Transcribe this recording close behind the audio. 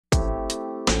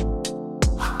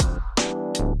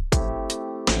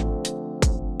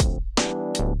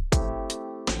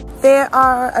There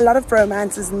are a lot of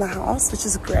bromances in the house, which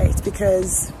is great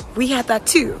because we had that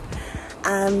too.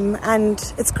 And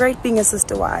it's great being a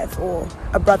sister wife or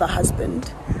a brother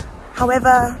husband.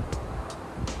 However,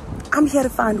 I'm here to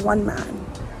find one man.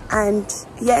 And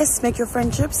yes, make your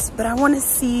friendships, but I want to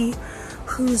see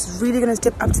who's really going to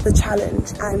step up to the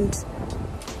challenge and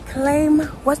claim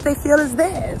what they feel is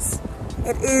theirs.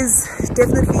 It is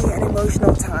definitely an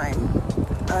emotional time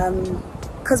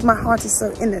because my heart is so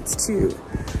in it too.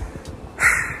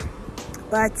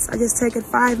 But I just take it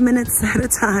 5 minutes at a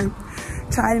time,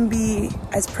 try and be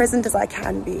as present as I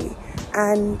can be,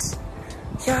 and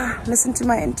yeah, listen to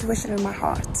my intuition and my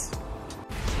heart.